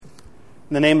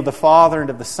In the name of the Father, and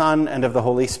of the Son, and of the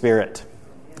Holy Spirit.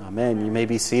 Amen. You may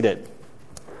be seated.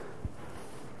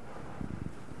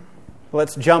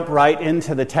 Let's jump right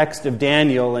into the text of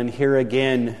Daniel and hear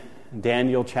again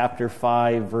Daniel chapter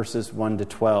 5, verses 1 to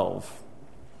 12.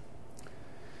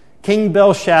 King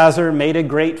Belshazzar made a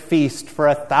great feast for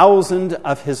 1,000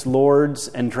 of his lords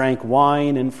and drank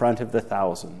wine in front of the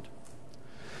 1,000.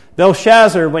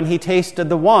 Belshazzar, when he tasted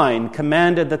the wine,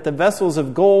 commanded that the vessels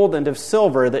of gold and of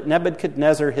silver that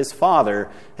Nebuchadnezzar his father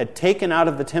had taken out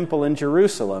of the temple in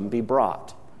Jerusalem be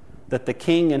brought, that the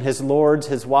king and his lords,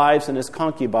 his wives, and his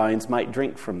concubines might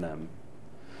drink from them.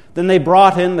 Then they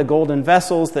brought in the golden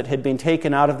vessels that had been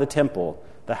taken out of the temple,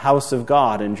 the house of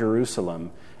God in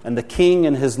Jerusalem, and the king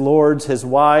and his lords, his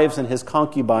wives, and his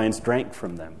concubines drank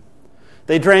from them.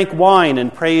 They drank wine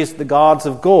and praised the gods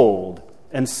of gold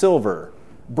and silver,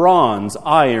 bronze,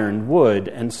 iron, wood,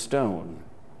 and stone.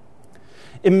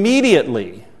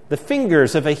 Immediately, the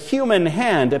fingers of a human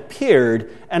hand appeared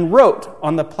and wrote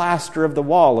on the plaster of the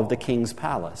wall of the king's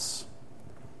palace,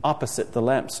 opposite the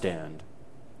lampstand.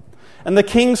 And the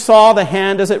king saw the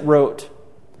hand as it wrote.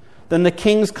 Then the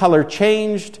king's color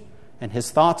changed, and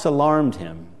his thoughts alarmed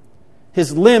him.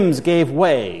 His limbs gave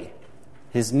way,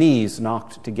 his knees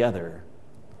knocked together.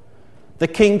 The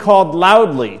king called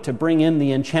loudly to bring in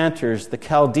the enchanters, the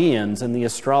Chaldeans, and the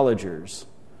astrologers.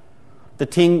 The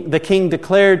king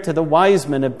declared to the wise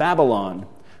men of Babylon,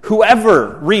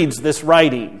 "Whoever reads this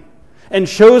writing and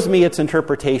shows me its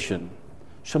interpretation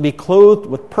shall be clothed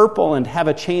with purple and have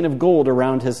a chain of gold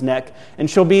around his neck, and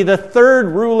shall be the third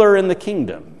ruler in the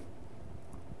kingdom."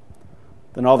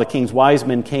 Then all the king's wise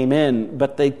men came in,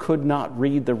 but they could not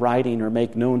read the writing or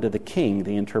make known to the king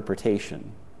the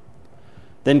interpretation.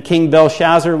 Then King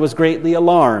Belshazzar was greatly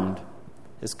alarmed.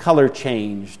 His color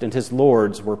changed, and his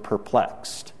lords were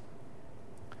perplexed.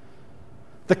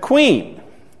 The queen,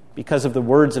 because of the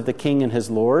words of the king and his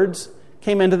lords,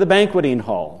 came into the banqueting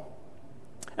hall.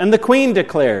 And the queen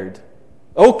declared,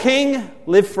 "O king,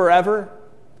 live forever.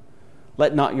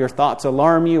 Let not your thoughts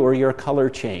alarm you or your color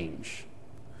change.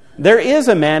 There is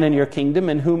a man in your kingdom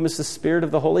in whom is the spirit of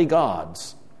the holy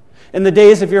gods. In the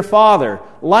days of your father,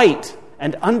 light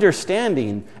and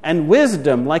understanding and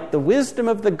wisdom, like the wisdom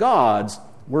of the gods,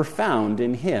 were found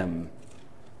in him.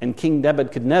 And King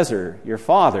Nebuchadnezzar, your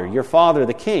father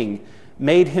the king,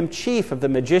 made him chief of the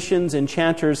magicians,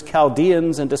 enchanters,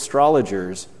 Chaldeans, and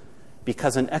astrologers,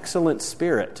 because an excellent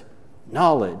spirit,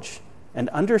 knowledge, and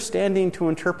understanding to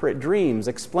interpret dreams,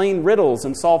 explain riddles,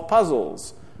 and solve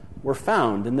puzzles were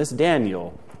found in this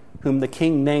Daniel, whom the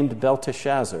king named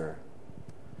Belteshazzar.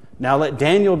 Now let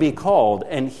Daniel be called,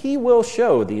 and he will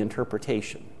show the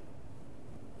interpretation."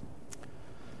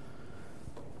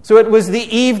 So it was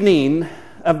the evening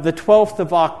of the 12th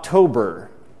of October,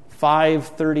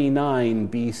 539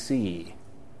 BC,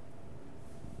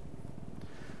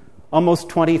 almost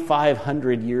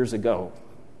 2,500 years ago.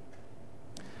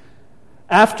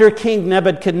 After King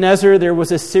Nebuchadnezzar, there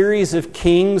was a series of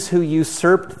kings who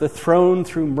usurped the throne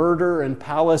through murder and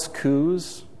palace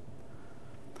coups.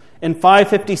 In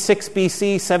 556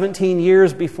 BC, 17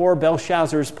 years before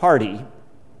Belshazzar's party,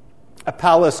 a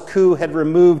palace coup had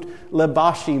removed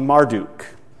Labashi-Marduk,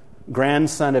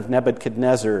 grandson of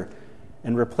Nebuchadnezzar,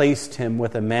 and replaced him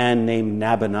with a man named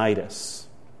Nabonidus.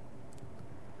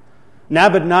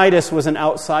 Nabonidus was an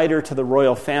outsider to the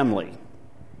royal family.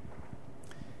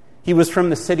 He was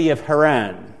from the city of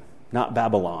Haran, not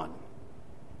Babylon.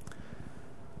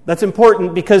 That's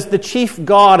important because the chief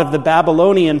god of the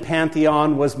Babylonian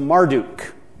pantheon was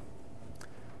Marduk,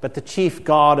 but the chief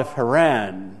god of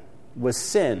Haran was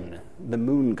Sin, the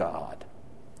moon god.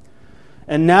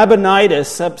 And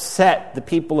Nabonidus upset the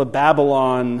people of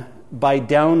Babylon by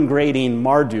downgrading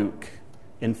Marduk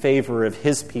in favor of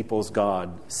his people's god,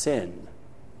 Sin.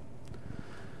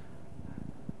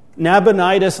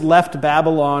 Nabonidus left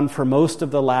Babylon for most of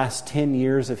the last 10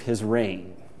 years of his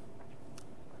reign.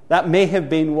 That may have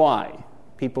been why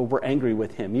people were angry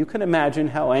with him. You can imagine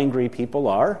how angry people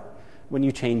are when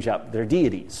you change up their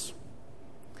deities.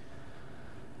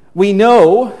 We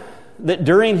know that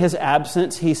during his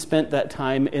absence, he spent that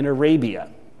time in Arabia.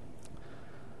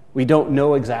 We don't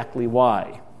know exactly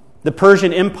why. The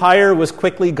Persian Empire was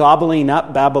quickly gobbling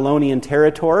up Babylonian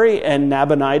territory, and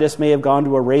Nabonidus may have gone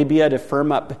to Arabia to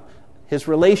firm up his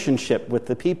relationship with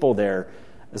the people there,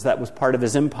 as that was part of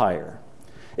his empire.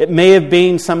 It may have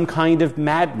been some kind of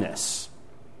madness.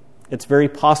 It's very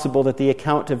possible that the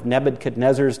account of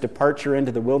Nebuchadnezzar's departure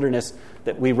into the wilderness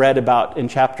that we read about in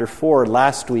chapter 4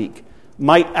 last week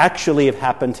might actually have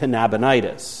happened to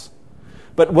Nabonidus.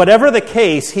 But whatever the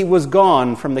case, he was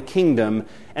gone from the kingdom,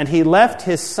 and he left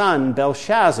his son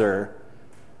Belshazzar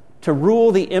to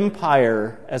rule the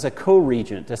empire as a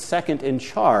co-regent, a second in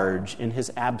charge in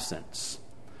his absence.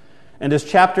 And as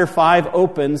chapter 5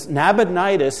 opens,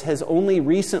 Nabonidus has only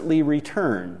recently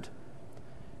returned.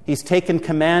 He's taken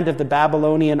command of the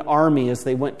Babylonian army as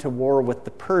they went to war with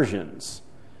the Persians.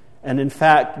 And in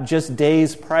fact, just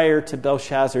days prior to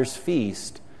Belshazzar's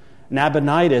feast,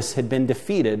 Nabonidus had been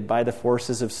defeated by the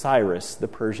forces of Cyrus, the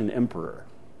Persian emperor.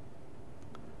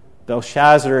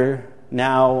 Belshazzar,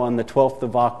 now on the 12th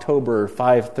of October,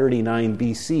 539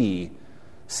 BC,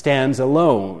 stands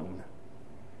alone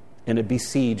in a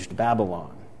besieged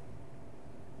Babylon.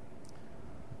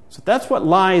 So that's what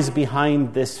lies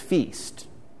behind this feast.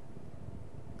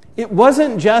 It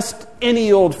wasn't just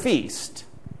any old feast.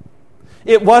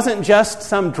 It wasn't just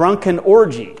some drunken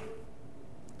orgy.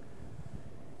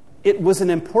 It was an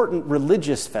important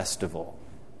religious festival.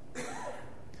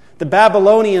 The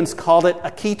Babylonians called it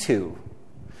a coup.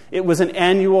 It was an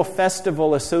annual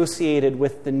festival associated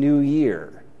with the new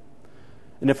year.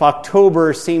 And if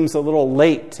October seems a little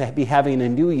late to be having a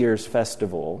New Year's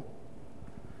festival,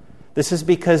 this is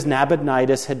because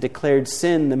Nabonidus had declared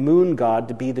Sin, the moon god,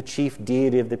 to be the chief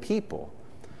deity of the people.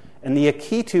 And the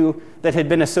coup that had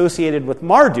been associated with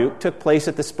Marduk took place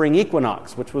at the spring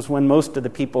equinox, which was when most of the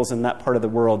peoples in that part of the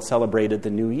world celebrated the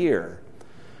new year.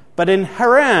 But in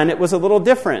Haran, it was a little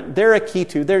different. Their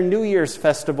coup, their New Year's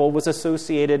festival, was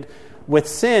associated with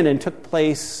Sin and took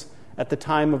place at the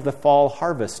time of the fall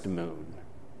harvest moon,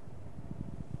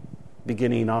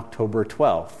 beginning October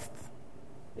 12th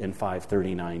in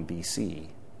 539 BC.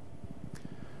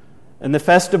 And the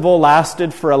festival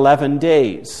lasted for 11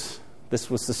 days. This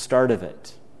was the start of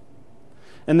it.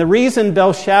 And the reason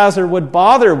Belshazzar would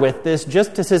bother with this,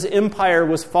 just as his empire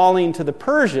was falling to the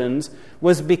Persians,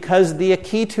 was because the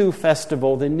coup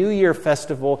festival, the New Year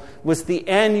festival, was the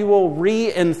annual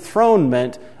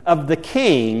re-enthronement of the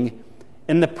king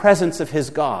in the presence of his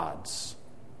gods.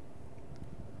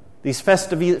 These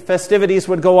festivities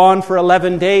would go on for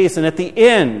 11 days, and at the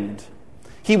end,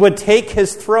 he would take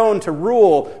his throne to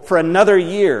rule for another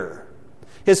year.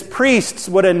 His priests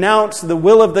would announce the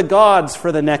will of the gods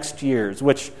for the next years,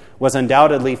 which was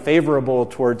undoubtedly favorable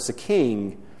towards the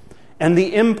king. And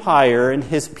the empire and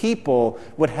his people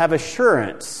would have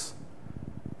assurance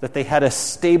that they had a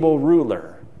stable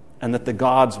ruler and that the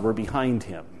gods were behind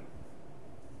him.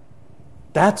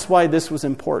 That's why this was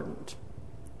important.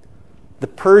 The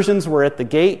Persians were at the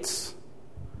gates.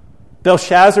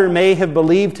 Belshazzar may have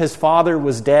believed his father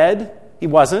was dead. He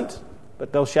wasn't,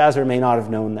 but Belshazzar may not have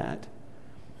known that.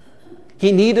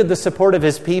 He needed the support of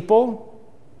his people,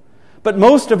 but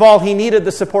most of all, he needed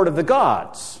the support of the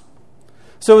gods.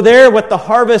 So there, with the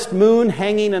harvest moon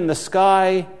hanging in the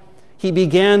sky, he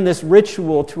began this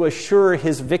ritual to assure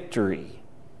his victory.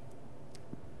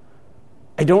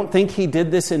 I don't think he did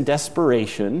this in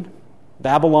desperation.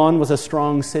 Babylon was a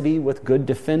strong city with good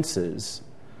defenses.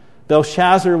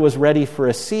 Belshazzar was ready for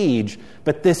a siege,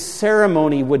 but this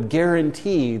ceremony would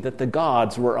guarantee that the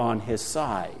gods were on his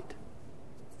side.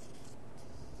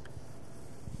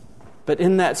 But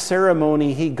in that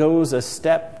ceremony, he goes a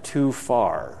step too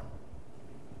far.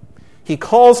 He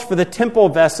calls for the temple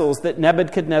vessels that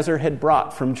Nebuchadnezzar had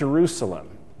brought from Jerusalem.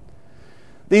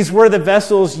 These were the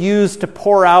vessels used to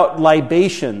pour out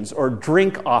libations or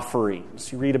drink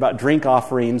offerings. You read about drink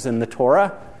offerings in the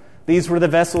Torah. These were the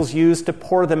vessels used to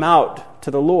pour them out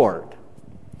to the Lord.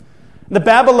 The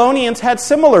Babylonians had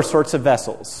similar sorts of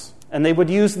vessels, and they would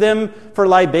use them for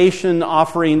libation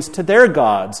offerings to their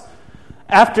gods.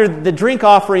 After the drink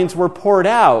offerings were poured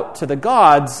out to the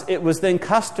gods, it was then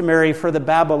customary for the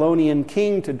Babylonian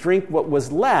king to drink what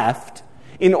was left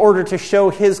in order to show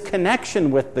his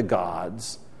connection with the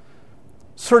gods,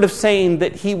 sort of saying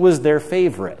that he was their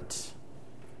favorite.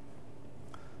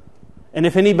 And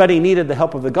if anybody needed the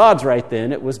help of the gods right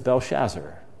then, it was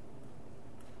Belshazzar.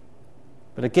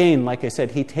 But again, like I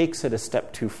said, he takes it a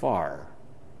step too far.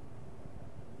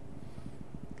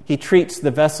 He treats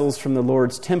the vessels from the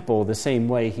Lord's temple the same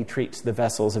way he treats the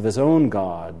vessels of his own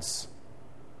gods.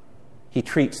 He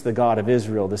treats the God of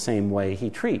Israel the same way he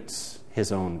treats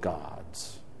his own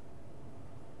gods.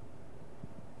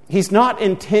 He's not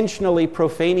intentionally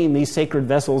profaning these sacred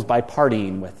vessels by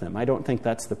partying with them. I don't think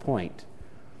that's the point.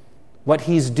 What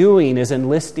he's doing is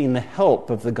enlisting the help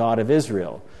of the God of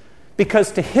Israel.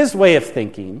 Because to his way of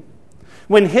thinking,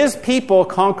 when his people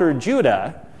conquered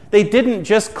Judah, they didn't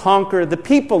just conquer the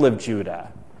people of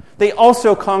Judah. They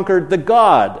also conquered the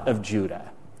God of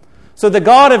Judah. So the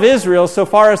God of Israel, so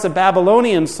far as the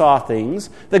Babylonians saw things,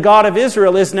 the God of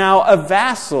Israel is now a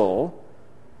vassal,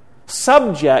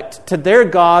 subject to their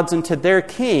gods and to their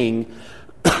king,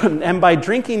 And by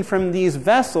drinking from these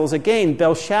vessels, again,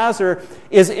 Belshazzar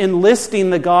is enlisting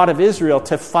the God of Israel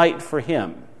to fight for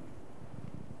him.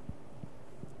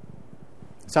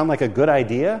 Sound like a good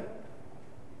idea?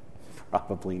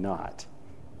 Probably not.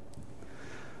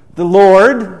 The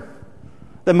Lord,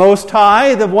 the Most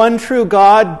High, the one true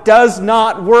God, does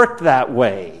not work that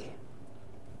way.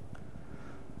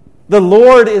 The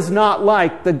Lord is not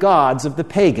like the gods of the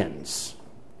pagans.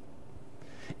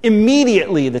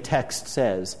 Immediately, the text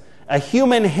says, a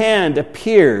human hand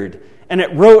appeared and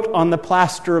it wrote on the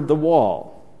plaster of the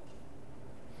wall.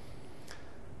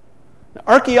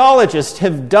 Archaeologists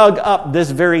have dug up this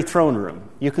very throne room.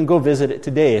 You can go visit it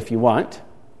today if you want.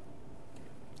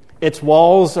 Its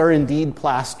walls are indeed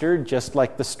plastered, just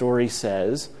like the story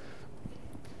says.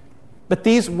 But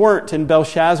these weren't, in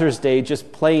Belshazzar's day,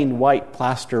 just plain white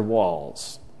plaster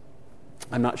walls.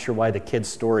 I'm not sure why the kid's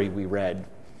story we read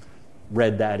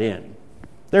that in.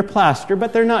 They're plaster,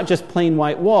 but they're not just plain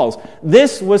white walls.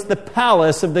 This was the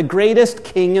palace of the greatest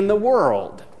king in the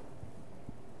world.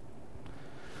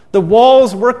 The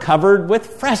walls were covered with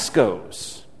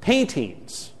frescoes,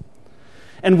 paintings.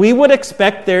 And we would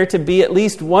expect there to be at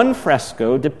least one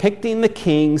fresco depicting the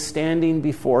king standing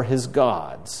before his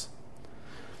gods.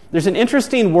 There's an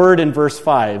interesting word in verse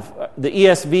 5. The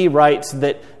ESV writes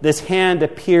that this hand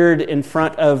appeared in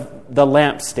front of the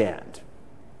lampstand.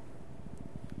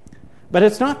 But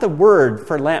it's not the word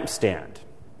for lampstand.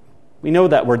 We know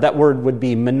that word. That word would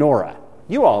be menorah.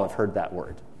 You all have heard that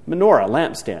word. Menorah,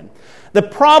 lampstand. The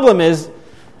problem is,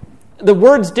 the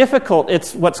word's difficult.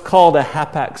 It's what's called a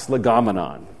hapax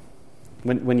legomenon.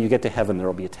 When you get to heaven, there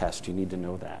will be a test. You need to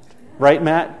know that. Right,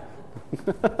 Matt?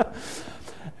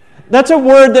 That's a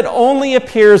word that only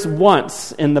appears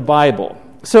once in the Bible.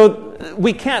 So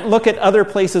we can't look at other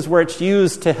places where it's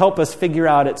used to help us figure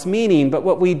out its meaning. But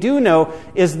what we do know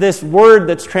is this word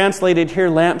that's translated here,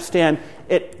 lampstand,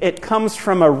 it comes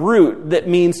from a root that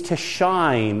means to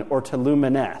shine or to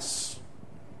luminesce.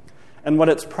 And what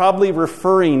it's probably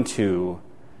referring to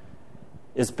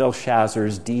is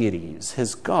Belshazzar's deities,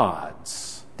 his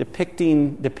gods,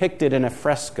 depicted in a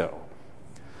fresco.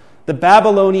 The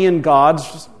Babylonian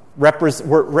gods,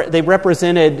 they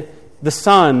represented the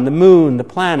sun, the moon, the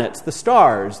planets, the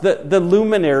stars, the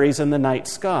luminaries in the night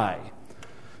sky.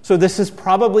 So this is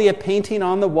probably a painting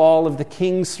on the wall of the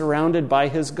king surrounded by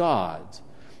his gods.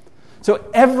 So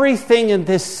everything in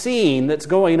this scene that's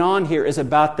going on here is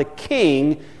about the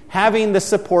king having the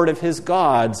support of his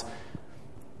gods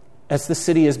as the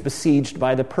city is besieged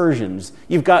by the Persians.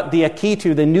 You've got the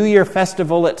Akitu, the New Year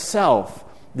festival itself,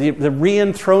 the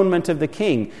re-enthronement of the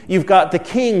king. You've got the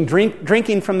king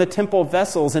drinking from the temple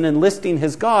vessels and enlisting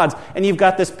his gods, and you've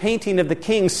got this painting of the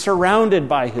king surrounded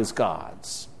by his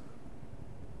gods.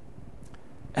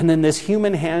 And then this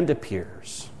human hand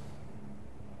appears.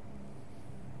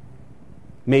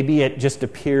 Maybe it just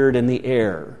appeared in the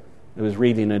air. I was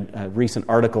reading a recent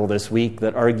article this week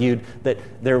that argued that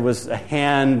there was a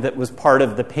hand that was part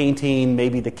of the painting,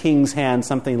 maybe the king's hand,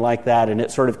 something like that, and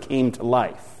it sort of came to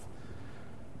life.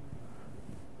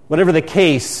 Whatever the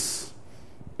case,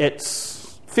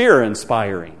 it's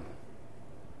fear-inspiring.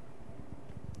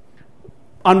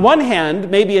 On one hand,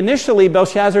 maybe initially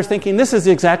Belshazzar's thinking, this is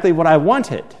exactly what I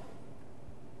wanted.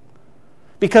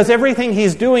 Because everything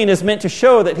he's doing is meant to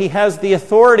show that he has the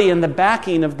authority and the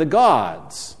backing of the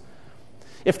gods.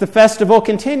 If the festival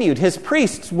continued, his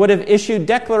priests would have issued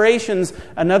declarations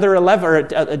 10 or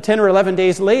 11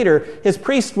 days later. His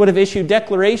priests would have issued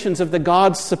declarations of the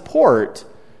God's support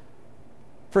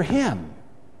for him.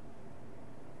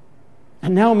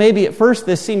 And now maybe at first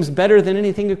this seems better than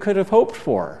anything you could have hoped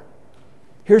for.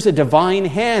 Here's a divine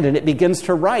hand and it begins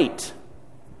to write.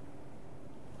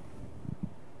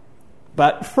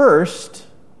 But first,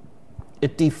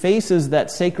 it defaces that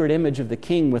sacred image of the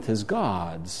king with his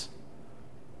gods.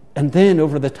 And then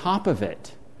over the top of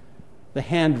it, the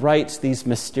hand writes these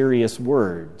mysterious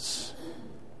words.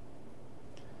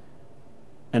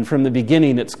 And from the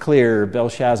beginning, it's clear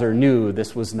Belshazzar knew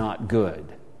this was not good.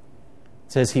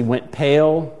 It says he went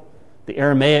pale. The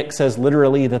Aramaic says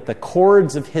literally that the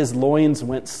cords of his loins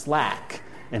went slack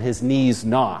and his knees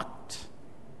knocked.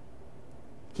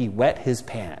 He wet his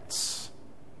pants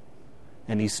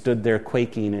and he stood there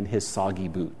quaking in his soggy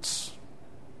boots.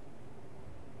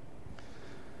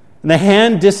 And the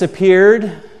hand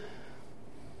disappeared,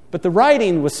 but the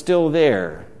writing was still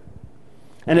there.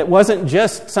 And it wasn't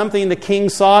just something the king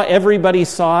saw, everybody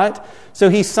saw it. So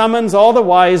he summons all the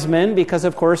wise men, because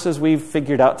of course, as we've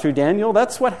figured out through Daniel,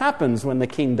 that's what happens when the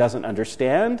king doesn't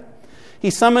understand. He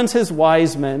summons his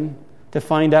wise men to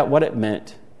find out what it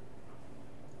meant.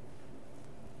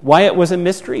 Why it was a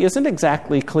mystery isn't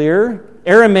exactly clear.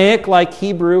 Aramaic, like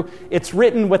Hebrew, it's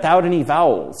written without any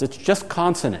vowels. It's just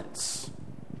consonants.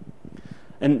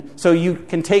 And so you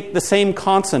can take the same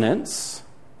consonants,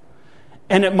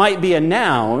 and it might be a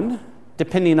noun,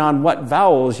 depending on what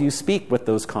vowels you speak with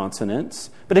those consonants.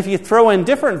 But if you throw in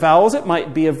different vowels, it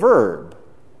might be a verb.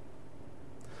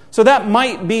 So that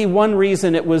might be one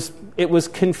reason it was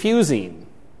confusing.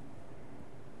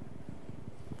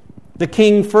 The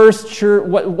king first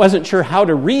wasn't sure how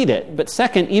to read it, but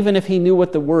second, even if he knew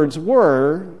what the words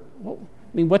were,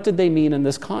 what did they mean in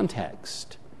this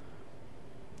context?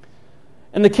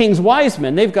 And the king's wise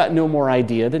men, they've got no more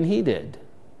idea than he did.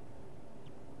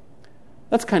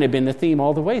 That's kind of been the theme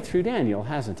all the way through Daniel,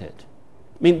 hasn't it?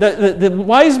 The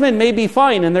wise men may be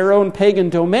fine in their own pagan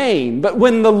domain, but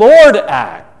when the Lord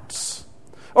acts,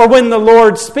 or when the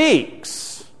Lord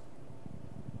speaks,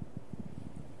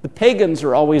 the pagans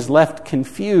are always left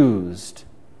confused,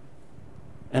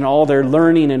 and all their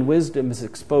learning and wisdom is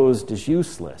exposed as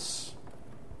useless.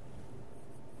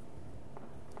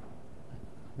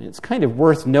 It's kind of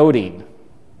worth noting.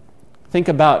 Think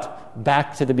about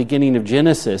back to the beginning of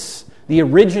Genesis, the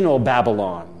original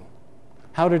Babylon.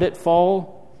 How did it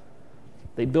fall?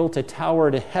 They built a tower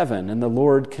to heaven, and the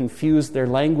Lord confused their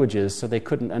languages so they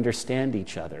couldn't understand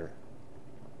each other.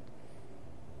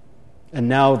 And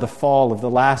now the fall of the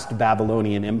last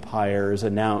Babylonian empire is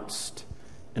announced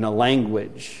in a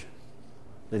language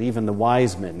that even the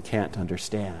wise men can't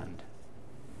understand.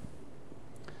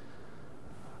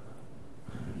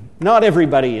 Not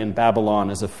everybody in Babylon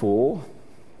is a fool.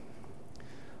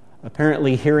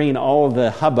 Apparently, hearing all of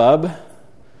the hubbub,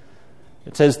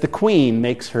 it says the queen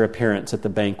makes her appearance at the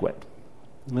banquet.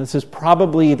 And this is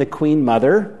probably the queen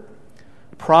mother,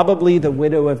 probably the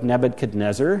widow of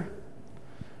Nebuchadnezzar.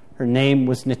 Her name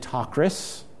was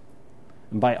Nitocris,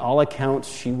 and by all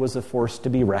accounts, she was a force to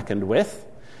be reckoned with.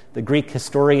 The Greek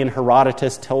historian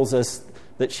Herodotus tells us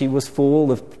that she was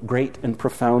full of great and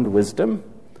profound wisdom.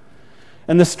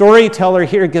 And the storyteller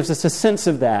here gives us a sense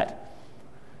of that.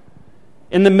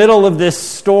 In the middle of this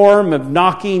storm of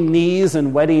knocking knees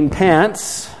and wetting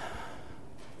pants,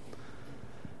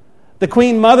 the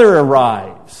queen mother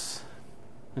arrives,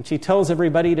 and she tells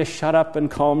everybody to shut up and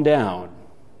calm down.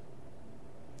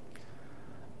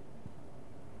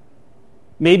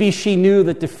 Maybe she knew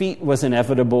that defeat was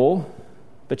inevitable,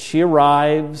 but she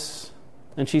arrives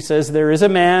and she says, there is a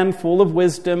man full of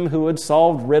wisdom who had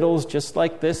solved riddles just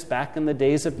like this back in the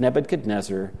days of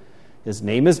Nebuchadnezzar. His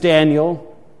name is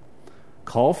Daniel.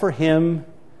 Call for him,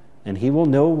 and he will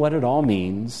know what it all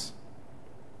means.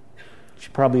 She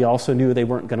probably also knew they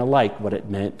weren't going to like what it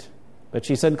meant, but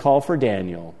she said, call for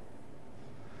Daniel.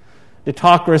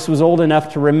 Nitocris was old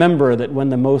enough to remember that when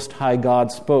the Most High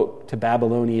God spoke to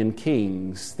Babylonian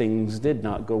kings, things did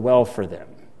not go well for them.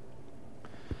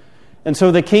 And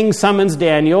so the king summons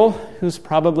Daniel, who's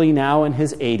probably now in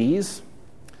his 80s.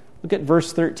 Look at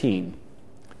verse 13.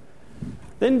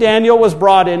 Then Daniel was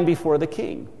brought in before the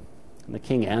king. And the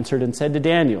king answered and said to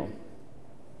Daniel,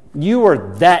 you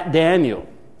are that Daniel,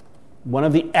 one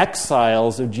of the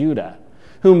exiles of Judah,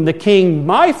 whom the king,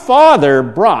 my father,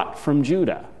 brought from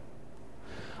Judah.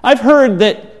 I've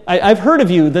heard of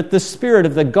you that the spirit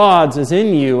of the gods is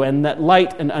in you, and that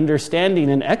light and understanding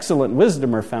and excellent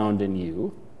wisdom are found in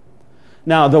you.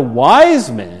 Now the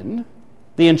wise men,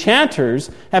 the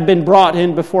enchanters, have been brought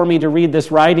in before me to read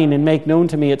this writing and make known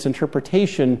to me its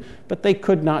interpretation, but they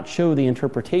could not show the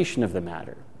interpretation of the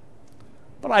matter.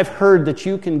 But I've heard that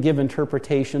you can give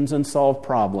interpretations and solve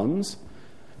problems.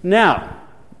 Now,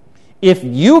 if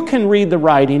you can read the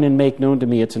writing and make known to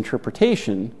me its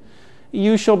interpretation,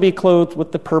 you shall be clothed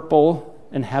with the purple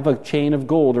and have a chain of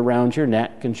gold around your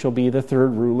neck, and shall be the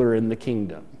third ruler in the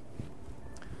kingdom.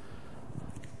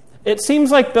 It seems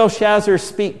like Belshazzar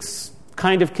speaks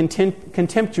kind of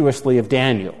contemptuously of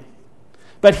Daniel,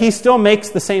 but he still makes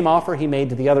the same offer he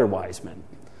made to the other wise men.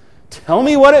 Tell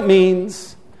me what it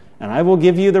means, and I will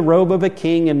give you the robe of a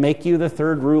king and make you the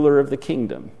third ruler of the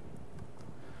kingdom.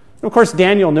 And of course,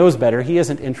 Daniel knows better. He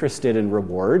isn't interested in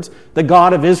rewards. The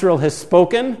God of Israel has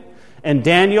spoken, and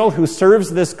Daniel, who serves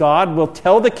this God, will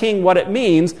tell the king what it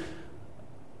means,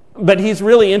 but he's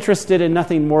really interested in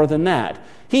nothing more than that.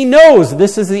 He knows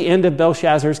this is the end of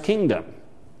Belshazzar's kingdom.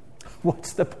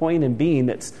 What's the point in being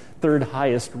its third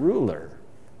highest ruler?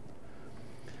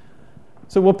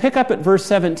 So we'll pick up at verse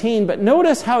 17, but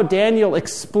notice how Daniel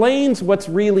explains what's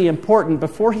really important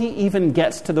before he even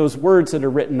gets to those words that are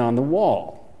written on the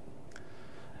wall.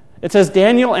 It says,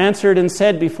 Daniel answered and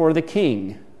said before the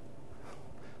king,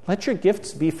 let your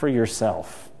gifts be for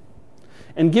yourself,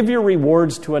 and give your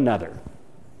rewards to another.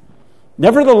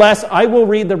 Nevertheless, I will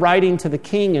read the writing to the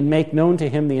king and make known to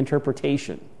him the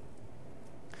interpretation.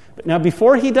 But now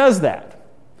before he does that,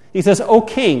 he says, O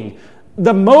king,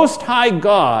 the Most High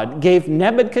God gave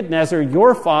Nebuchadnezzar,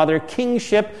 your father,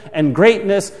 kingship and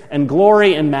greatness and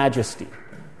glory and majesty.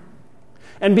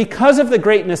 And because of the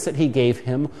greatness that he gave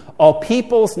him, all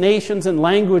peoples, nations, and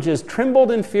languages trembled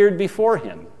and feared before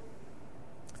him.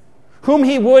 Whom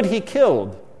he would, he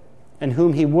killed, and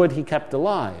whom he would, he kept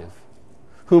alive.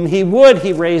 Whom he would,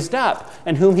 he raised up,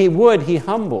 and whom he would, he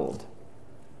humbled.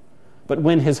 But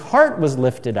when his heart was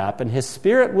lifted up and his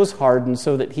spirit was hardened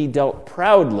so that he dealt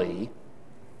proudly,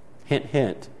 hint,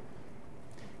 hint,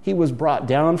 he was brought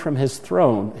down from his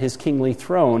throne, his kingly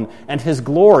throne, and his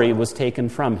glory was taken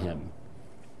from him.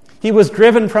 He was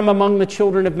driven from among the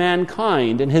children of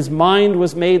mankind, and his mind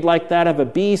was made like that of a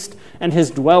beast, and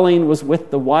his dwelling was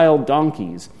with the wild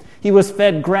donkeys. He was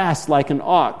fed grass like an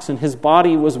ox, and his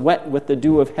body was wet with the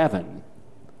dew of heaven,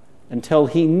 until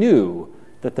he knew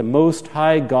that the Most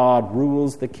High God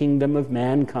rules the kingdom of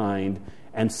mankind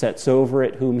and sets over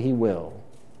it whom he will.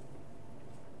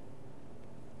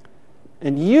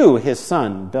 And you, his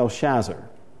son, Belshazzar,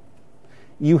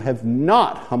 you have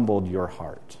not humbled your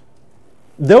heart,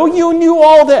 though you knew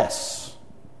all this,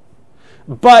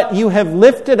 but you have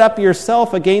lifted up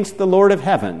yourself against the Lord of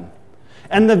heaven,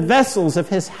 and the vessels of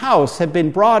his house have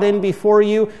been brought in before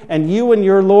you, and you and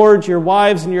your lords, your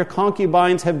wives, and your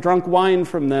concubines have drunk wine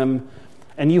from them,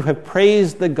 and you have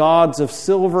praised the gods of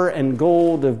silver and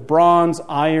gold, of bronze,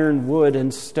 iron, wood,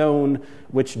 and stone,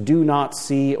 which do not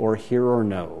see or hear or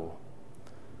know.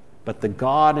 But the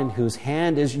God in whose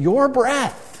hand is your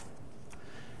breath,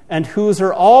 and whose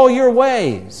are all your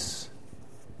ways,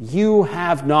 you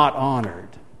have not honored.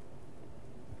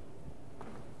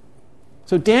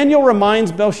 So Daniel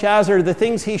reminds Belshazzar the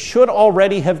things he should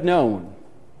already have known.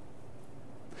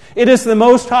 It is the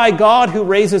Most High God who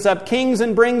raises up kings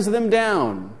and brings them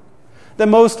down. The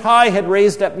Most High had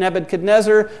raised up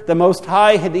Nebuchadnezzar. The Most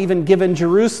High had even given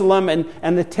Jerusalem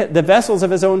and the vessels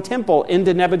of his own temple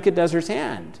into Nebuchadnezzar's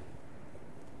hand.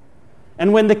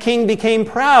 And when the king became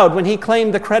proud, when he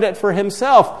claimed the credit for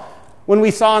himself, when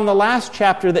we saw in the last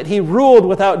chapter that he ruled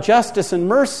without justice and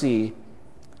mercy,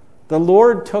 the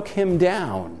Lord took him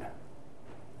down.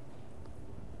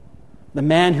 The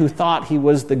man who thought he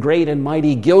was the great and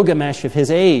mighty Gilgamesh of his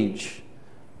age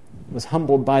was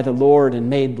humbled by the Lord and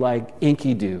made like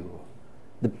Enkidu,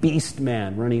 the beast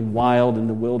man running wild in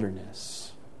the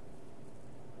wilderness.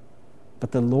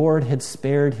 But the Lord had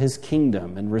spared his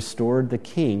kingdom and restored the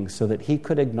king so that he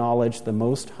could acknowledge the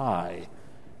Most High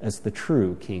as the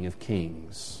true King of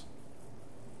Kings.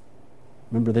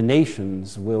 Remember, the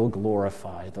nations will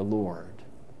glorify the Lord.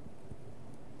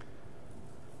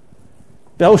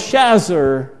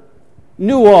 Belshazzar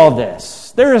knew all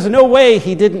this. There is no way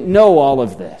he didn't know all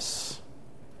of this.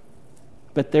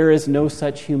 But there is no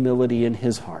such humility in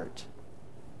his heart.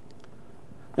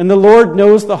 And the Lord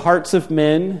knows the hearts of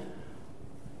men.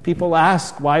 People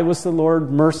ask, why was the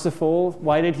Lord merciful?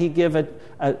 Why did he give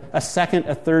a second,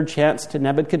 a third chance to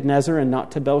Nebuchadnezzar and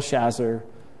not to Belshazzar?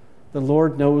 The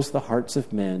Lord knows the hearts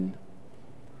of men.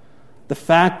 The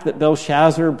fact that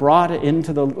Belshazzar brought in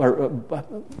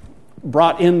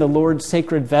the Lord's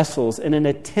sacred vessels in an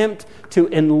attempt to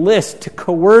enlist, to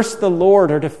coerce the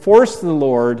Lord or to force the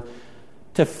Lord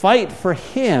to fight for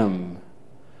him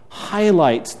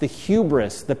highlights the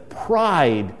hubris, the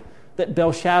pride that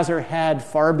Belshazzar had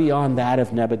far beyond that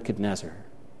of Nebuchadnezzar.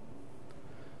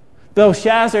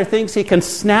 Belshazzar thinks he can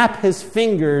snap his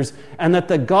fingers and that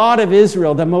the God of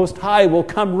Israel, the Most High, will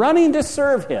come running to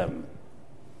serve him.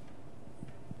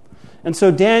 And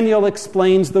so Daniel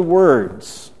explains the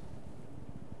words.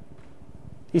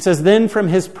 He says, then from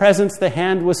his presence the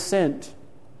hand was sent,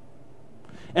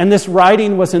 and this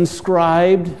writing was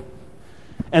inscribed,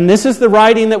 and this is the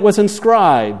writing that was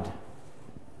inscribed.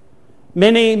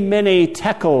 Mene, Mene,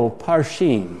 Tekel,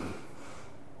 Parsin.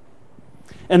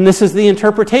 And this is the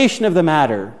interpretation of the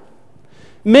matter.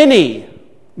 Mene,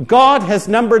 God has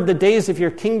numbered the days of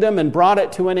your kingdom and brought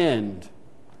it to an end.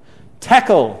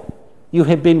 Tekel, you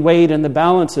have been weighed in the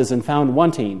balances and found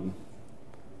wanting.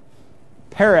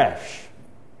 Peresh,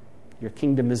 your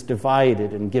kingdom is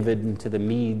divided and given to the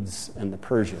Medes and the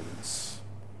Persians.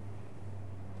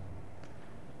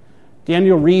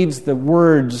 Daniel reads the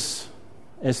words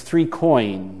as 3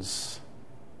 coins.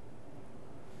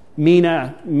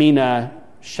 Mene, Mene,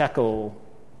 shekel,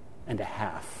 and a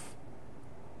half.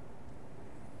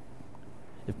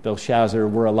 If Belshazzar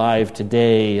were alive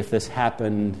today, if this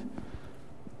happened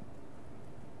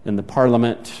in the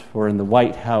parliament or in the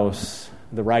White House,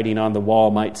 the writing on the wall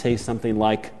might say something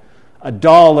like, a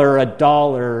dollar, a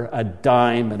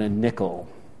dime, and a nickel.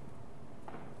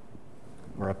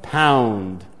 Or a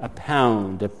pound, a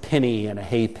penny, and a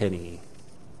halfpenny.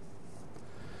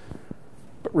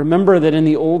 But remember that in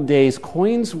the old days,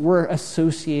 coins were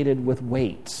associated with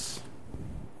weights.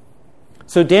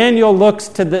 So Daniel looks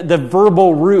to the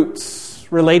verbal roots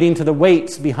relating to the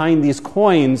weights behind these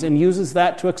coins and uses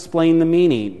that to explain the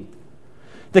meaning.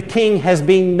 The king has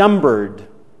been numbered.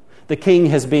 The king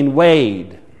has been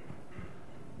weighed.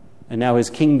 And now his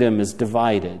kingdom is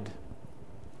divided.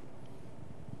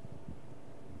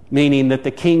 Meaning that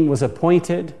the king was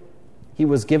appointed. He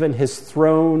was given his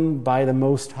throne by the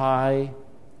Most High.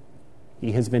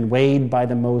 He has been weighed by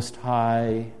the Most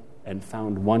High and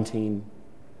found wanting.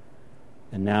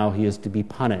 And now he is to be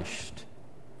punished.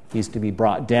 He is to be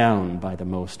brought down by the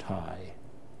Most High.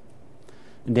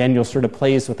 And Daniel sort of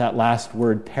plays with that last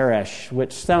word, perish,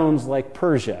 which sounds like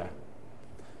Persia.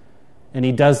 And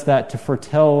he does that to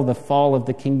foretell the fall of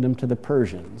the kingdom to the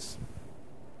Persians.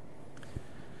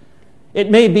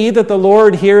 It may be that the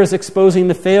Lord here is exposing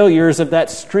the failures of that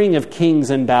string of kings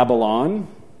in Babylon.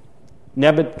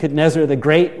 Nebuchadnezzar the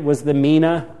Great was the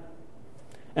mina,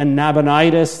 and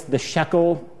Nabonidus the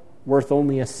shekel, worth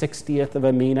only a 60th of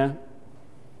a mina.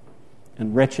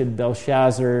 And wretched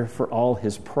Belshazzar, for all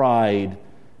his pride,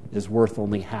 is worth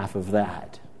only half of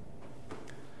that.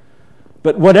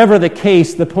 But whatever the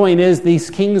case, the point is these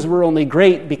kings were only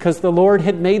great because the Lord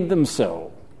had made them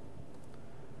so.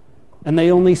 And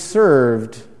they only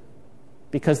served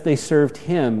because they served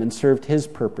him and served his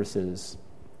purposes,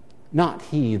 not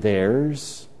he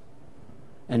theirs.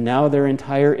 And now their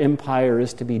entire empire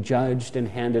is to be judged and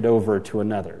handed over to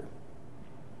another.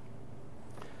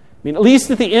 I mean, at least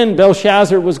at the end,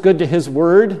 Belshazzar was good to his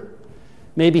word.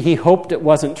 Maybe he hoped it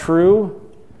wasn't true.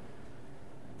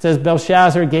 It says,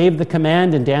 Belshazzar gave the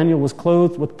command, and Daniel was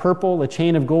clothed with purple. A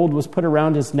chain of gold was put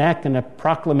around his neck, and a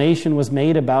proclamation was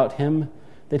made about him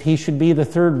that he should be the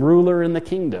third ruler in the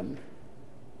kingdom.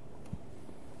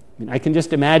 I mean, I can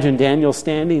just imagine Daniel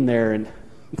standing there and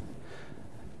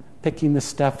picking the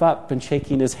stuff up and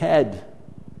shaking his head.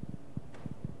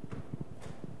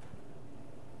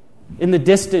 In the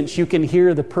distance, you can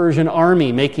hear the Persian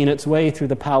army making its way through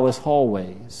the palace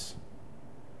hallways.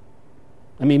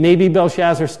 I mean, maybe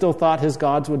Belshazzar still thought his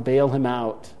gods would bail him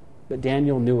out, but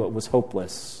Daniel knew it was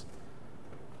hopeless.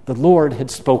 The Lord had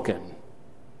spoken.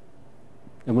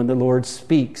 And when the Lord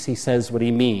speaks, he says what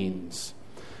he means.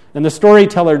 And the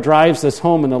storyteller drives this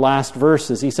home in the last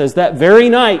verses. He says, that very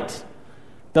night,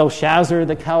 Belshazzar,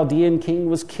 the Chaldean king,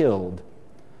 was killed.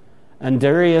 And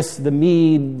Darius the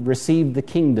Mede received the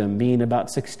kingdom, being about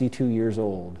 62 years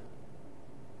old.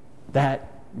 That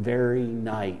very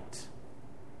night.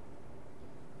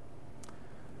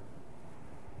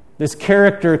 This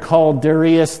character called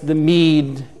Darius the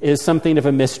Mede is something of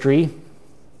a mystery.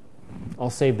 I'll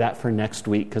save that for next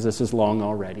week because this is long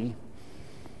already.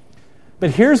 But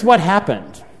here's what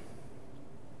happened.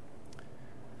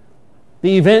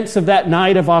 The events of that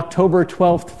night of October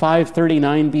 12th,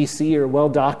 539 BC are well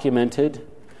documented.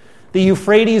 The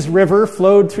Euphrates River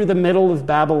flowed through the middle of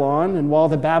Babylon, and while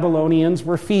the Babylonians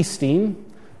were feasting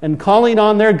and calling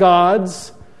on their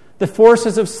gods, the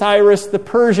forces of Cyrus, the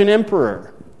Persian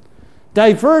emperor,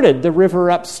 diverted the river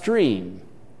upstream.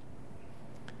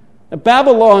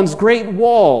 Babylon's great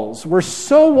walls were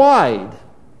so wide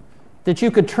that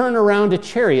you could turn around a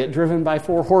chariot driven by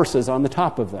 4 horses on the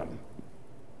top of them.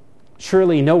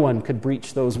 Surely no one could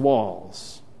breach those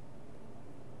walls.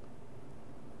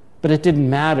 But it didn't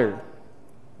matter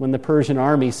when the Persian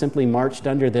army simply marched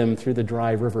under them through the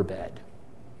dry riverbed.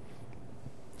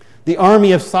 The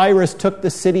army of Cyrus took the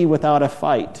city without a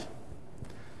fight.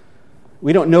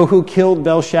 We don't know who killed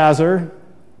Belshazzar.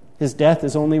 His death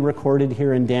is only recorded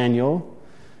here in Daniel.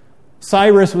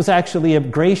 Cyrus was actually a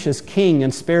gracious king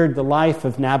and spared the life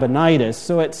of Nabonidus,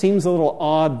 so it seems a little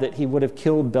odd that he would have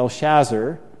killed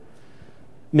Belshazzar.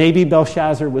 Maybe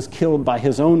Belshazzar was killed by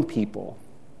his own people.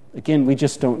 Again, we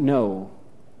just don't know.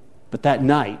 But that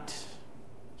night,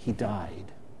 he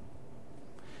died.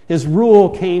 His rule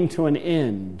came to an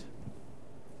end.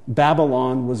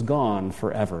 Babylon was gone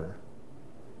forever.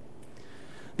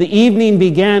 The evening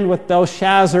began with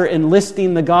Belshazzar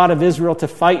enlisting the God of Israel to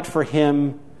fight for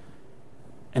him.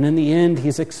 And in the end,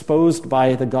 he's exposed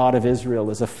by the God of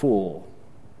Israel as a fool.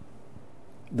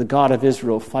 The God of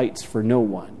Israel fights for no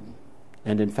one.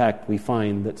 And in fact, we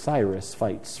find that Cyrus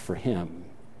fights for him.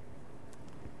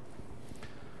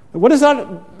 What does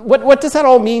that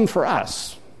all mean for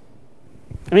us?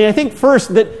 I mean, I think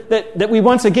first that we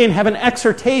once again have an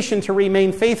exhortation to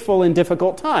remain faithful in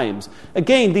difficult times.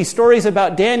 Again, these stories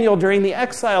about Daniel during the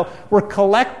exile were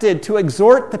collected to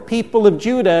exhort the people of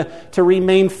Judah to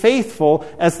remain faithful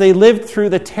as they lived through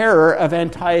the terror of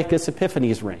Antiochus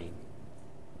Epiphanes' reign.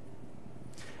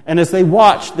 And as they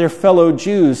watched their fellow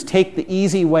Jews take the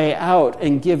easy way out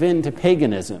and give in to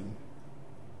paganism.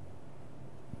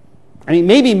 I mean,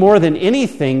 maybe more than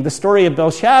anything, the story of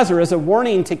Belshazzar is a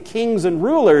warning to kings and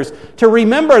rulers to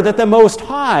remember that the Most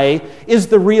High is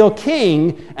the real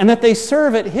king and that they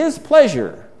serve at his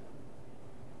pleasure.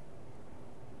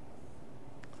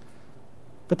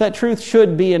 But that truth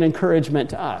should be an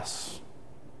encouragement to us.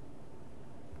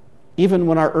 Even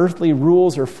when our earthly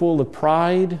rules are full of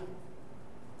pride,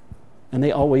 and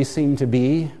they always seem to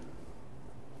be,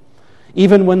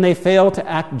 even when they fail to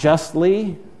act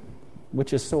justly,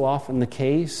 which is so often the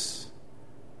case,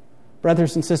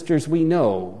 brothers and sisters, we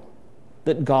know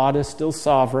that God is still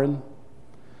sovereign,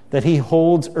 that he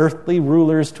holds earthly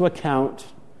rulers to account,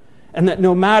 and that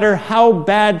no matter how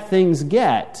bad things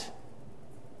get,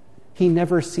 he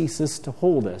never ceases to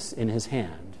hold us in his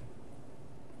hand.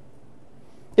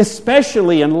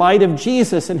 Especially in light of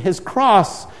Jesus and his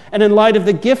cross, and in light of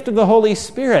the gift of the Holy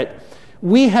Spirit,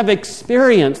 we have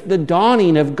experienced the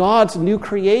dawning of God's new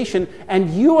creation, and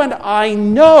you and I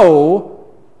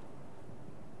know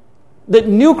that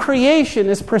new creation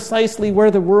is precisely where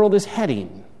the world is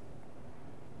heading.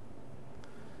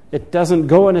 It doesn't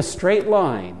go in a straight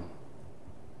line.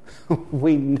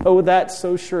 We know that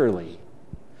so surely.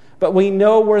 But we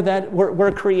know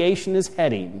where creation is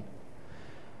heading.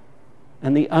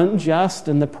 And the unjust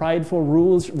and the prideful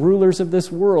rulers of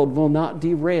this world will not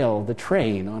derail the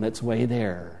train on its way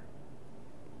there.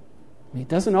 It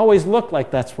doesn't always look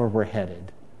like that's where we're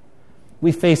headed.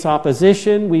 We face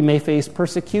opposition, we may face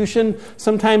persecution,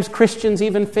 sometimes Christians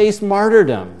even face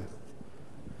martyrdom.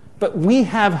 But we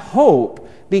have hope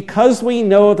because we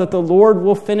know that the Lord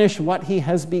will finish what he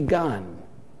has begun.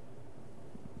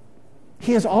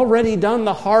 He has already done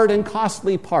the hard and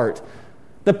costly part,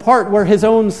 the part where his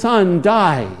own son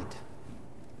died.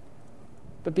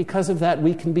 But because of that,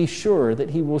 we can be sure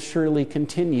that he will surely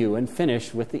continue and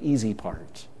finish with the easy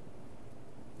part.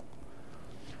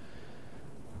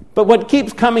 But what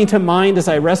keeps coming to mind as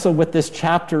I wrestle with this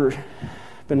chapter,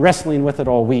 I've been wrestling with it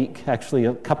all week, actually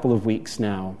a couple of weeks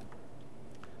now.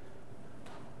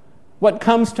 What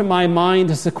comes to my mind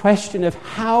is the question of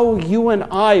how you and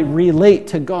I relate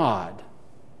to God.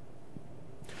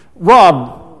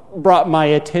 Rob brought my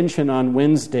attention on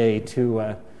Wednesday to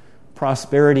a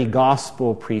prosperity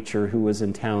gospel preacher who was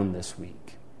in town this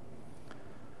week.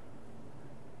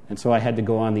 And so I had to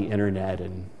go on the internet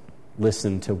and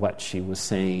listen to what she was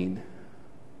saying.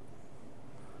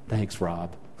 Thanks,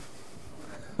 Rob.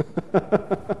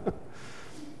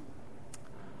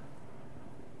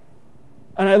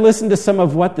 And I listened to some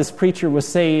of what this preacher was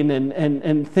saying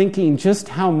and thinking just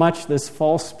how much this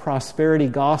false prosperity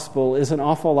gospel is an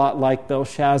awful lot like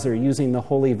Belshazzar using the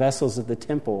holy vessels of the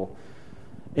temple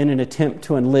in an attempt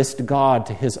to enlist God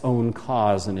to his own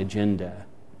cause and agenda.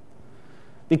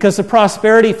 Because the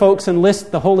prosperity folks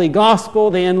enlist the holy gospel,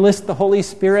 they enlist the Holy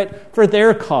Spirit for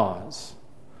their cause.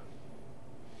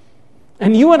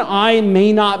 And you and I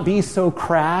may not be so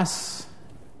crass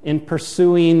in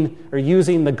pursuing or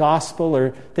using the gospel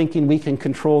or thinking we can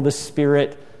control the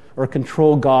Spirit or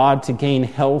control God to gain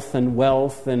health and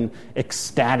wealth and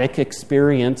ecstatic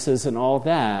experiences and all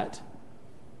that.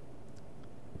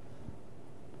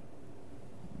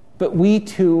 But we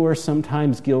too are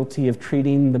sometimes guilty of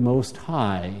treating the Most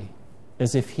High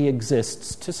as if he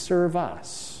exists to serve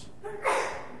us.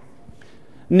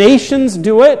 Nations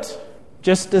do it,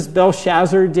 just as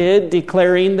Belshazzar did,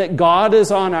 declaring that God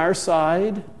is on our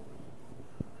side.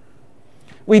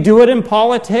 We do it in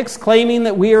politics, claiming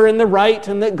that we are in the right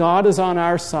and that God is on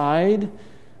our side.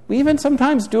 We even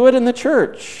sometimes do it in the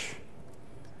church.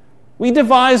 We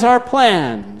devise our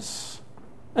plans,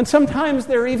 and sometimes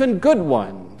they're even good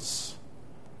ones.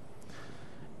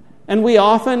 And we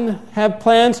often have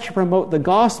plans to promote the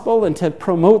gospel and to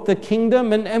promote the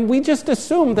kingdom, and we just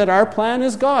assume that our plan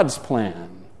is God's plan.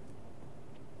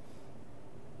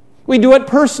 We do it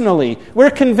personally.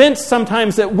 We're convinced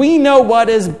sometimes that we know what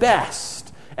is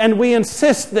best, and we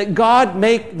insist that God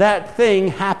make that thing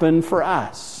happen for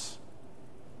us.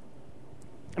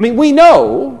 I mean, we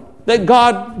know that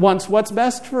God wants what's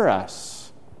best for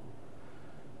us.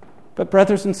 But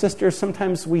brothers and sisters,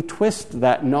 sometimes we twist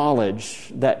that knowledge,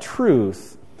 that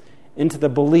truth, into the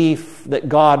belief that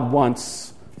God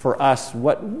wants for us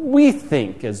what we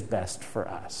think is best for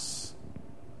us.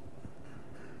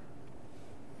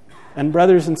 And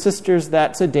brothers and sisters,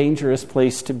 that's a dangerous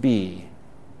place to be.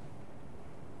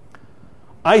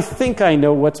 I think I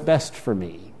know what's best for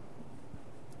me,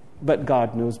 but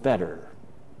God knows better.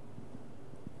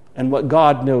 And what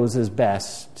God knows is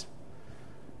best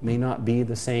may not be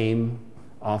the same,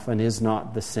 often is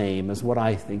not the same as what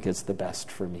I think is the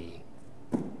best for me.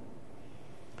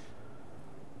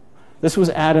 This was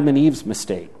Adam and Eve's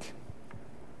mistake.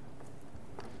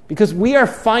 Because we are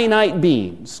finite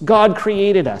beings. God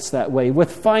created us that way,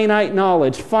 with finite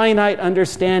knowledge, finite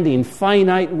understanding,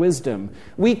 finite wisdom.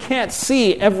 We can't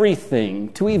see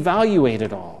everything to evaluate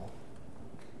it all.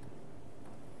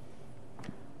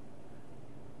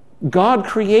 God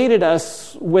created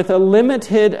us with a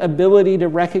limited ability to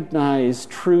recognize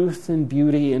truth and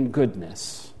beauty and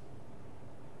goodness.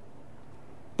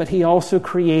 But He also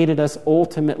created us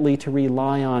ultimately to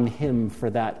rely on Him for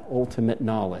that ultimate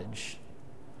knowledge.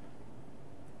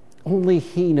 Only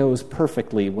He knows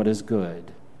perfectly what is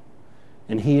good.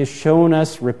 And He has shown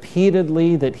us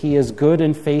repeatedly that He is good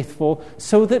and faithful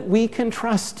so that we can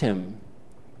trust Him.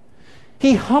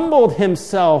 He humbled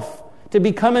Himself to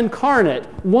become incarnate,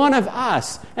 one of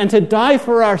us, and to die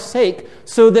for our sake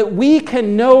so that we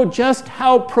can know just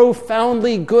how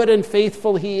profoundly good and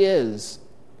faithful He is.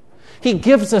 He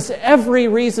gives us every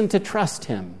reason to trust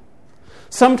Him.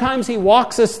 Sometimes He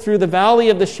walks us through the valley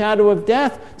of the shadow of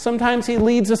death. Sometimes He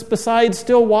leads us beside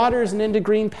still waters and into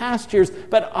green pastures.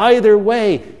 But either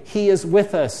way, He is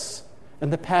with us.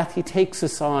 And the path He takes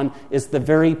us on is the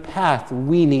very path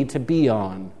we need to be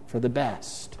on for the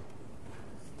best.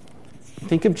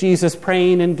 Think of Jesus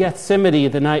praying in Gethsemane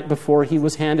the night before He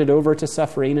was handed over to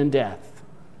suffering and death.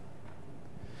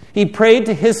 He prayed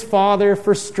to His Father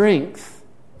for strength.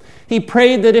 He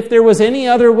prayed that if there was any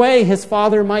other way, His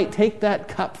Father might take that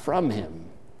cup from Him.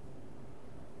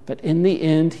 But in the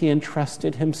end, He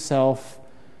entrusted Himself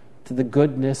to the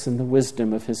goodness and the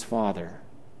wisdom of His Father.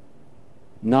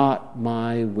 Not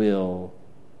my will,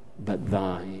 but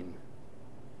thine.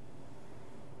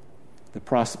 The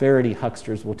prosperity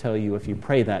hucksters will tell you if you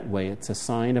pray that way, it's a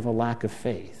sign of a lack of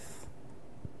faith.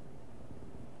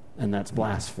 And that's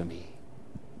blasphemy.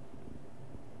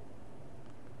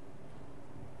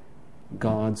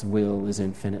 God's will is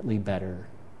infinitely better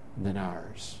than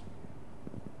ours.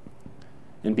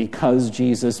 And because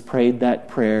Jesus prayed that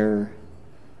prayer,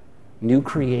 new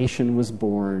creation was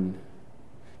born.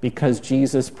 Because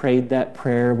Jesus prayed that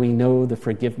prayer, we know the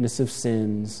forgiveness of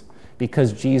sins.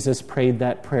 Because Jesus prayed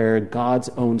that prayer, God's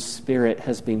own Spirit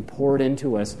has been poured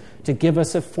into us to give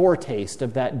us a foretaste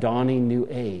of that dawning new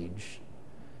age.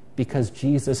 Because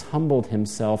Jesus humbled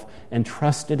Himself and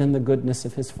trusted in the goodness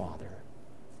of His Father.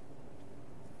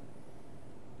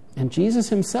 And Jesus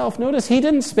Himself, notice, He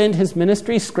didn't spend His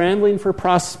ministry scrambling for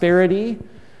prosperity,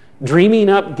 dreaming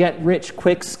up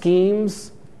get-rich-quick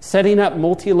schemes, setting up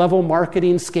multi-level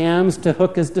marketing scams to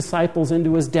hook His disciples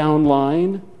into His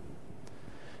downline.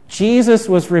 Jesus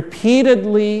was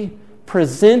repeatedly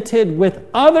presented with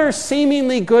other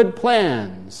seemingly good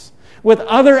plans, with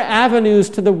other avenues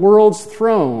to the world's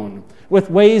throne, with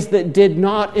ways that did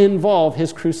not involve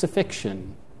His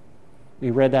crucifixion.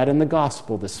 We read that in the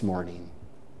gospel this morning.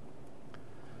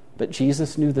 But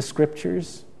Jesus knew the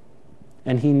Scriptures,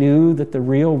 and He knew that the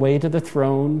real way to the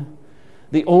throne,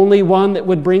 the only one that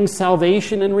would bring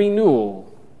salvation and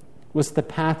renewal, was the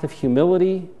path of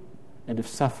humility and of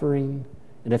suffering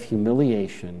and of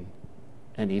humiliation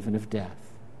and even of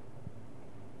death.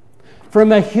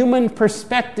 From a human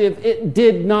perspective, it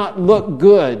did not look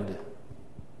good.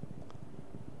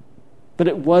 But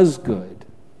it was good.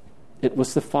 It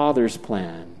was the Father's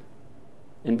plan.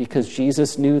 And because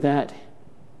Jesus knew that,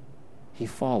 He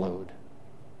followed.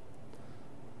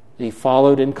 And He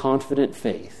followed in confident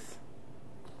faith.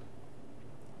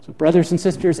 So, brothers and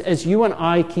sisters, as you and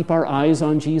I keep our eyes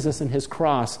on Jesus and His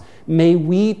cross, may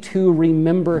we too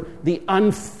remember the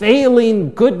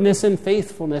unfailing goodness and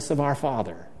faithfulness of our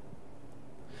Father.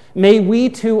 May we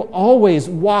too always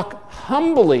walk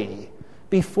humbly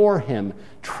before Him,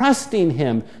 trusting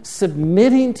Him,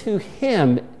 submitting to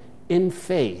Him in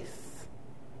faith.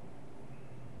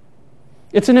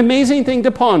 It's an amazing thing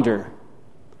to ponder.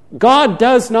 God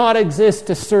does not exist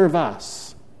to serve us.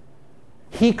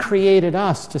 He created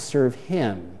us to serve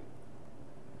Him.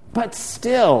 But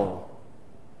still,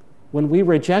 when we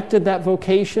rejected that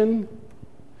vocation,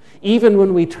 even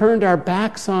when we turned our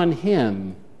backs on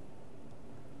Him,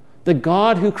 the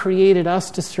God who created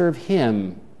us to serve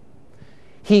Him,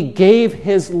 He gave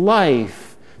His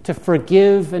life to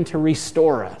forgive and to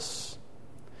restore us.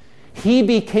 He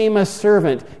became a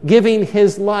servant, giving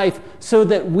His life so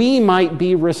that we might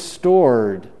be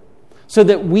restored, so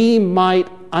that we might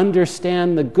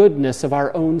understand the goodness of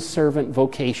our own servant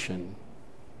vocation.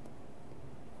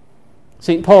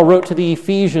 St. Paul wrote to the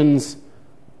Ephesians,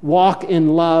 "Walk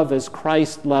in love as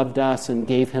Christ loved us and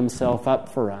gave himself up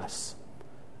for us,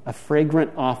 a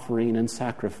fragrant offering and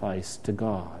sacrifice to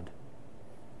God."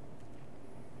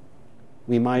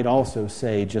 We might also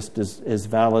say, just as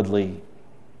validly,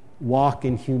 walk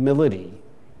in humility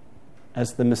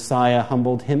as the Messiah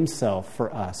humbled himself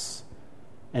for us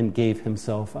and gave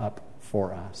himself up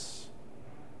for us.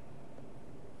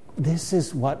 This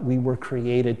is what we were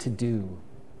created to do.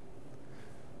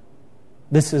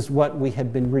 This is what we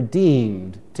have been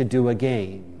redeemed to do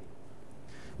again.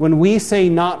 When we say,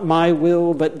 "Not my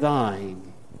will, but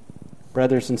thine,"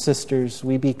 brothers and sisters,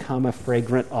 we become a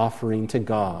fragrant offering to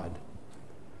God,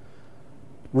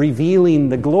 revealing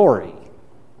the glory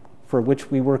for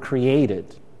which we were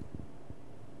created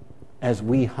as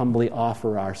we humbly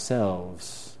offer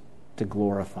ourselves to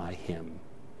glorify him.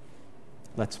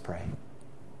 Let's pray.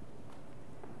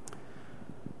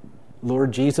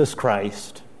 Lord Jesus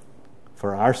Christ,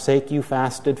 for our sake you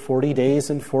fasted 40 days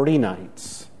and 40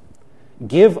 nights.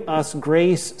 Give us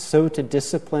grace so to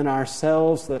discipline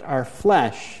ourselves that our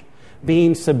flesh,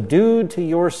 being subdued to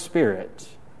your Spirit,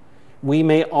 we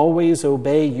may always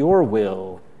obey your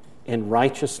will in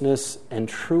righteousness and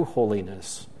true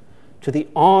holiness, to the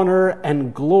honor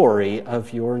and glory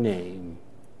of your name.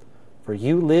 For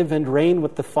you live and reign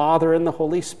with the Father and the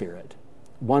Holy Spirit,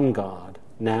 one God,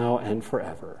 now and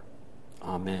forever.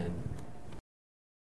 Amen.